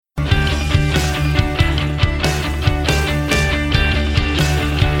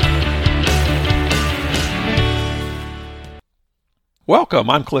Welcome,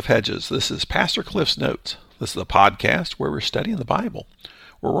 I'm Cliff Hedges. This is Pastor Cliff's Notes. This is a podcast where we're studying the Bible.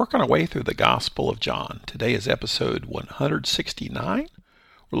 We're working our way through the Gospel of John. Today is episode 169.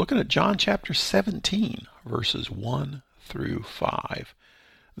 We're looking at John chapter 17, verses 1 through 5.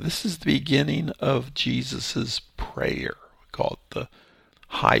 This is the beginning of Jesus' prayer. We call it the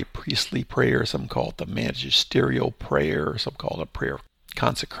high priestly prayer. Some call it the magisterial prayer. Some call it a prayer of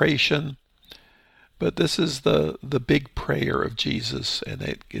consecration. But this is the big prayer of Jesus, and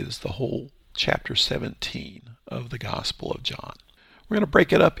it is the whole chapter 17 of the Gospel of John. We're going to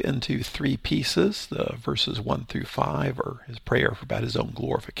break it up into three pieces. The verses 1 through 5 are his prayer about his own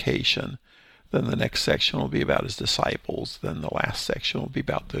glorification. Then the next section will be about his disciples. Then the last section will be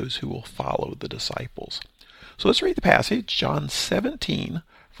about those who will follow the disciples. So let's read the passage, John 17,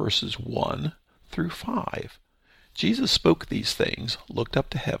 verses 1 through 5. Jesus spoke these things, looked up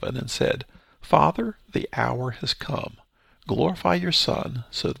to heaven, and said, Father, the hour has come. Glorify your Son,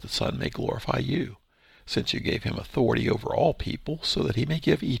 so that the Son may glorify you, since you gave him authority over all people, so that he may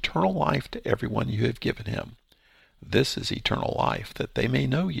give eternal life to everyone you have given him. This is eternal life, that they may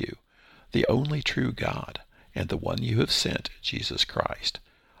know you, the only true God, and the one you have sent, Jesus Christ.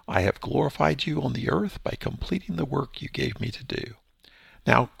 I have glorified you on the earth by completing the work you gave me to do.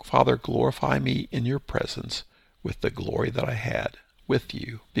 Now, Father, glorify me in your presence with the glory that I had with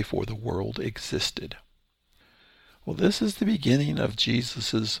you before the world existed. Well, this is the beginning of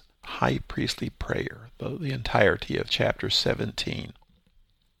Jesus' high priestly prayer, the entirety of chapter 17.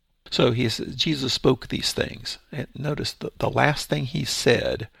 So Jesus spoke these things. And notice the last thing he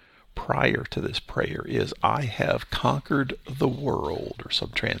said prior to this prayer is, I have conquered the world, or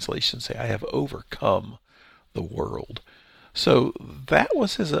some translations say, I have overcome the world. So that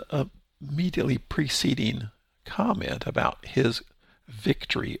was his immediately preceding comment about his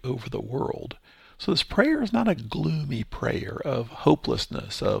victory over the world. So this prayer is not a gloomy prayer of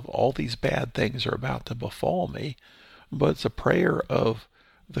hopelessness, of all these bad things are about to befall me, but it's a prayer of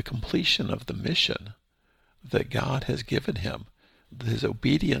the completion of the mission that God has given him, his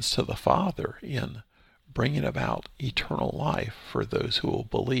obedience to the Father in bringing about eternal life for those who will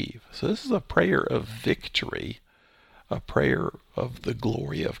believe. So this is a prayer of victory, a prayer of the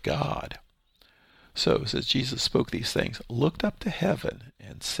glory of God. So it says Jesus spoke these things, looked up to heaven,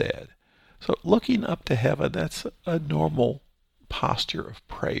 and said. So looking up to heaven, that's a normal posture of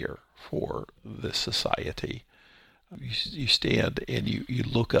prayer for this society. You stand and you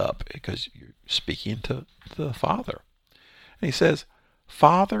look up because you're speaking to the Father. And he says,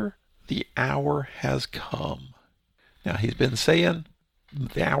 Father, the hour has come. Now he's been saying,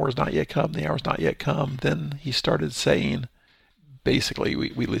 the hour's not yet come, the hour's not yet come. Then he started saying, basically,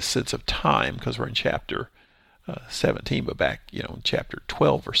 we lose sense of time because we're in chapter 17, but back, in chapter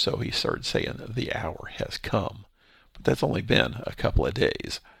 12 or so, he started saying the hour has come. But that's only been a couple of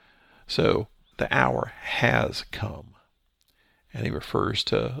days. So the hour has come. And he refers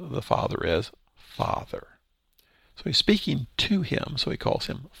to the Father as Father. So he's speaking to him, so he calls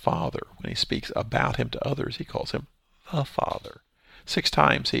him Father. When he speaks about him to others, he calls him the Father. 6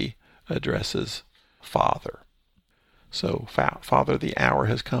 times he addresses Father. So, Father, the hour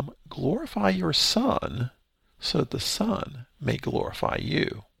has come. Glorify your Son, so that the Son may glorify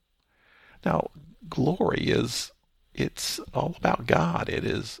you. Now, glory it's all about God. It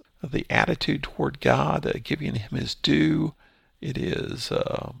is the attitude toward God, giving him his due. It is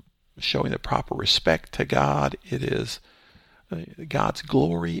showing the proper respect to God. It is God's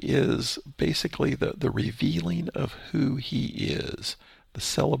glory is basically the revealing of who he is, the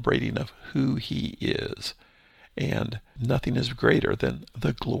celebrating of who he is. And nothing is greater than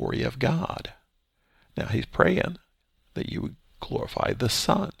the glory of God. Now he's praying that you would glorify the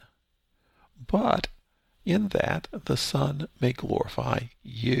Son. But in that, the Son may glorify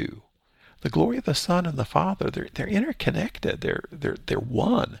you. The glory of the Son and the Father, they're interconnected. They're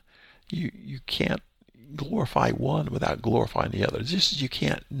one. You can't glorify one without glorifying the other. Just as you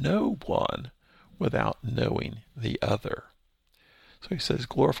can't know one without knowing the other. So he says,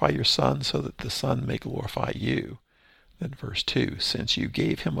 glorify your Son so that the Son may glorify you. Then verse 2, since you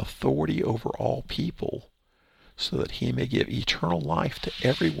gave him authority over all people, so that he may give eternal life to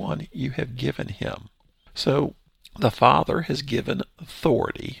everyone you have given him. So the Father has given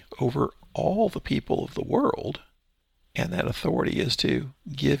authority over all the people of the world, and that authority is to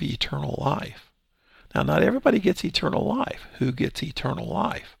give eternal life. Now, not everybody gets eternal life. Who gets eternal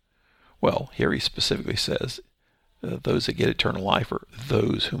life? Well, here he specifically says, those that get eternal life are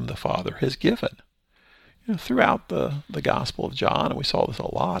those whom the Father has given. Throughout the Gospel of John, and we saw this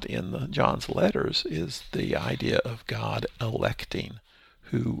a lot in John's letters, is the idea of God electing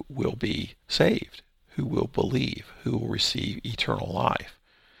who will be saved, who will believe, who will receive eternal life.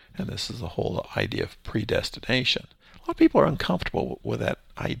 And this is the whole idea of predestination. A lot of people are uncomfortable with that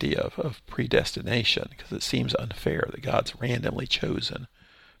idea of predestination because it seems unfair that God's randomly chosen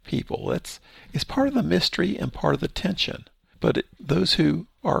people. It's part of the mystery and part of the tension. But those who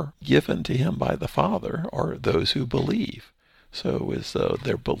are given to him by the Father are those who believe. So is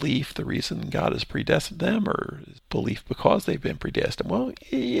their belief the reason God has predestined them, or is belief because they've been predestined? Well,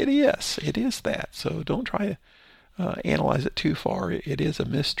 it is. It is that. So don't try to analyze it too far. It is a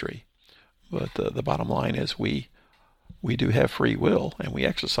mystery. But the bottom line is we do have free will, and we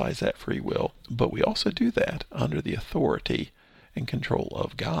exercise that free will, but we also do that under the authority and control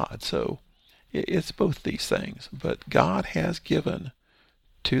of God. So it's both these things. But God has given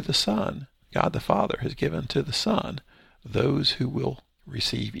to the Son, God the Father has given to the Son, those who will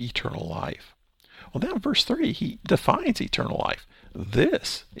receive eternal life. Well, now in verse 3, he defines eternal life.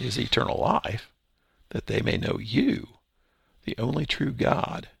 This is eternal life, that they may know you, the only true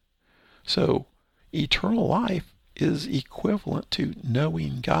God. So eternal life is equivalent to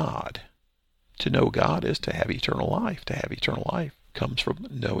knowing God. To know God is to have eternal life. To have eternal life comes from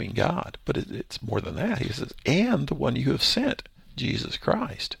knowing God. But it's more than that. He says, and the one you have sent, Jesus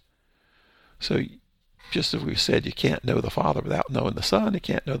Christ. So just as we've said, you can't know the Father without knowing the Son. You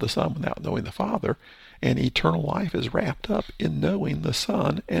can't know the Son without knowing the Father. And eternal life is wrapped up in knowing the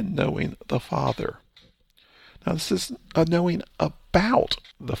Son and knowing the Father. Now, this is a knowing about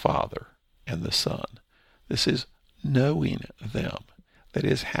the Father and the Son. This is knowing them. That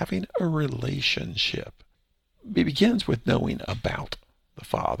is, having a relationship. It begins with knowing about the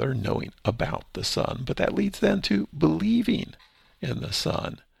Father, knowing about the Son, but that leads then to believing in the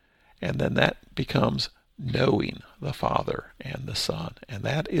Son. And then that becomes knowing the Father and the Son. And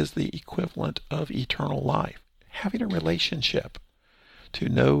that is the equivalent of eternal life. Having a relationship. To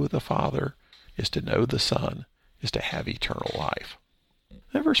know the Father is to know the Son, is to have eternal life.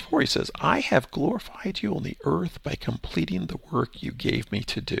 In verse 4 he says, I have glorified you on the earth by completing the work you gave me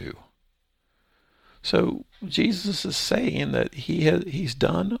to do. So Jesus is saying that he's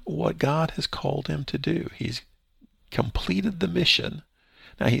done what God has called him to do. He's completed the mission.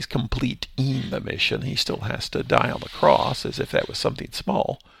 Now he's completing the mission. He still has to die on the cross as if that was something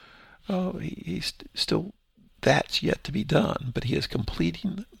small. He's still, that's yet to be done. But he is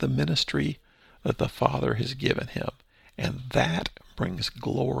completing the ministry that the Father has given him. And that brings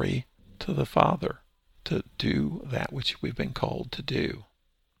glory to the Father, to do that which we've been called to do.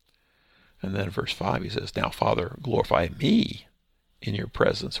 And then in verse 5 he says, now Father, glorify me in your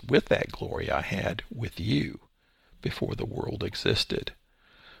presence with that glory I had with you before the world existed.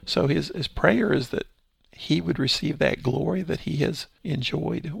 So his prayer is that he would receive that glory that he has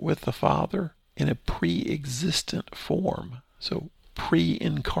enjoyed with the Father in a pre-existent form. So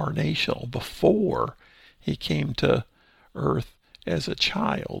pre-incarnational, before he came to earth as a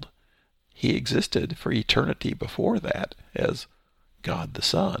child. He existed for eternity before that as God the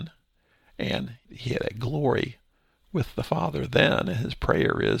Son. And he had a glory with the Father then, and his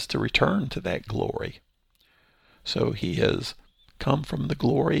prayer is to return to that glory. So he has come from the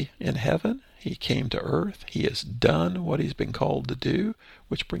glory in heaven. He came to earth. He has done what he's been called to do,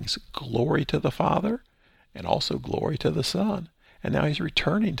 which brings glory to the Father and also glory to the Son. And now he's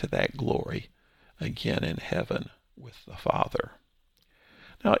returning to that glory again in heaven with the Father.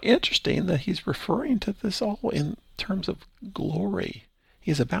 Now, interesting that he's referring to this all in terms of glory.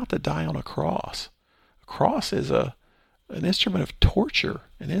 He's about to die on a cross. A cross is an instrument of torture,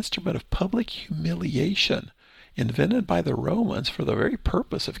 an instrument of public humiliation, invented by the Romans for the very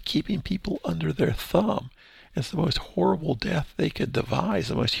purpose of keeping people under their thumb. It's the most horrible death they could devise,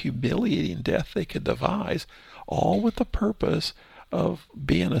 the most humiliating death they could devise, all with the purpose of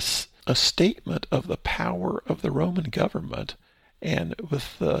being a statement of the power of the Roman government, and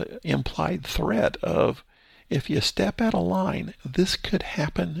with the implied threat of, if you step out of line, this could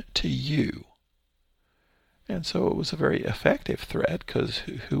happen to you. And so it was a very effective threat, because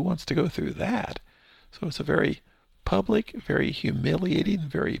who wants to go through that? So it's a very public, very humiliating,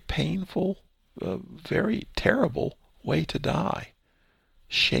 very painful, very terrible way to die.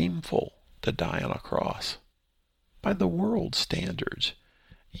 Shameful to die on a cross by the world's standards.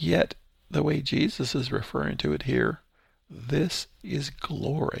 Yet, the way Jesus is referring to it here, this is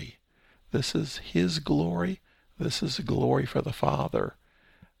glory. This is his glory. This is glory for the Father.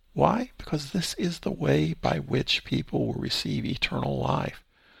 Why? Because this is the way by which people will receive eternal life.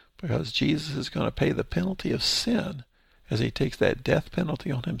 Because Jesus is going to pay the penalty of sin as he takes that death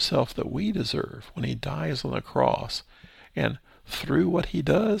penalty on himself that we deserve when he dies on the cross. And through what he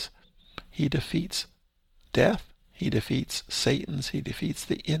does, he defeats death. He defeats Satan's. He defeats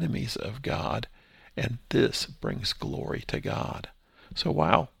the enemies of God. And this brings glory to God. So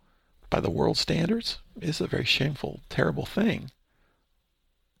while by the world standards, it's a very shameful, terrible thing,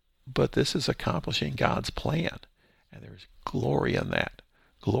 but this is accomplishing God's plan. And there's glory in that.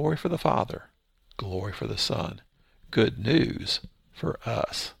 Glory for the Father. Glory for the Son. Good news for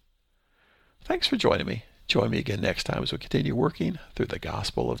us. Thanks for joining me. Join me again next time as we continue working through the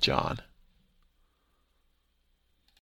Gospel of John.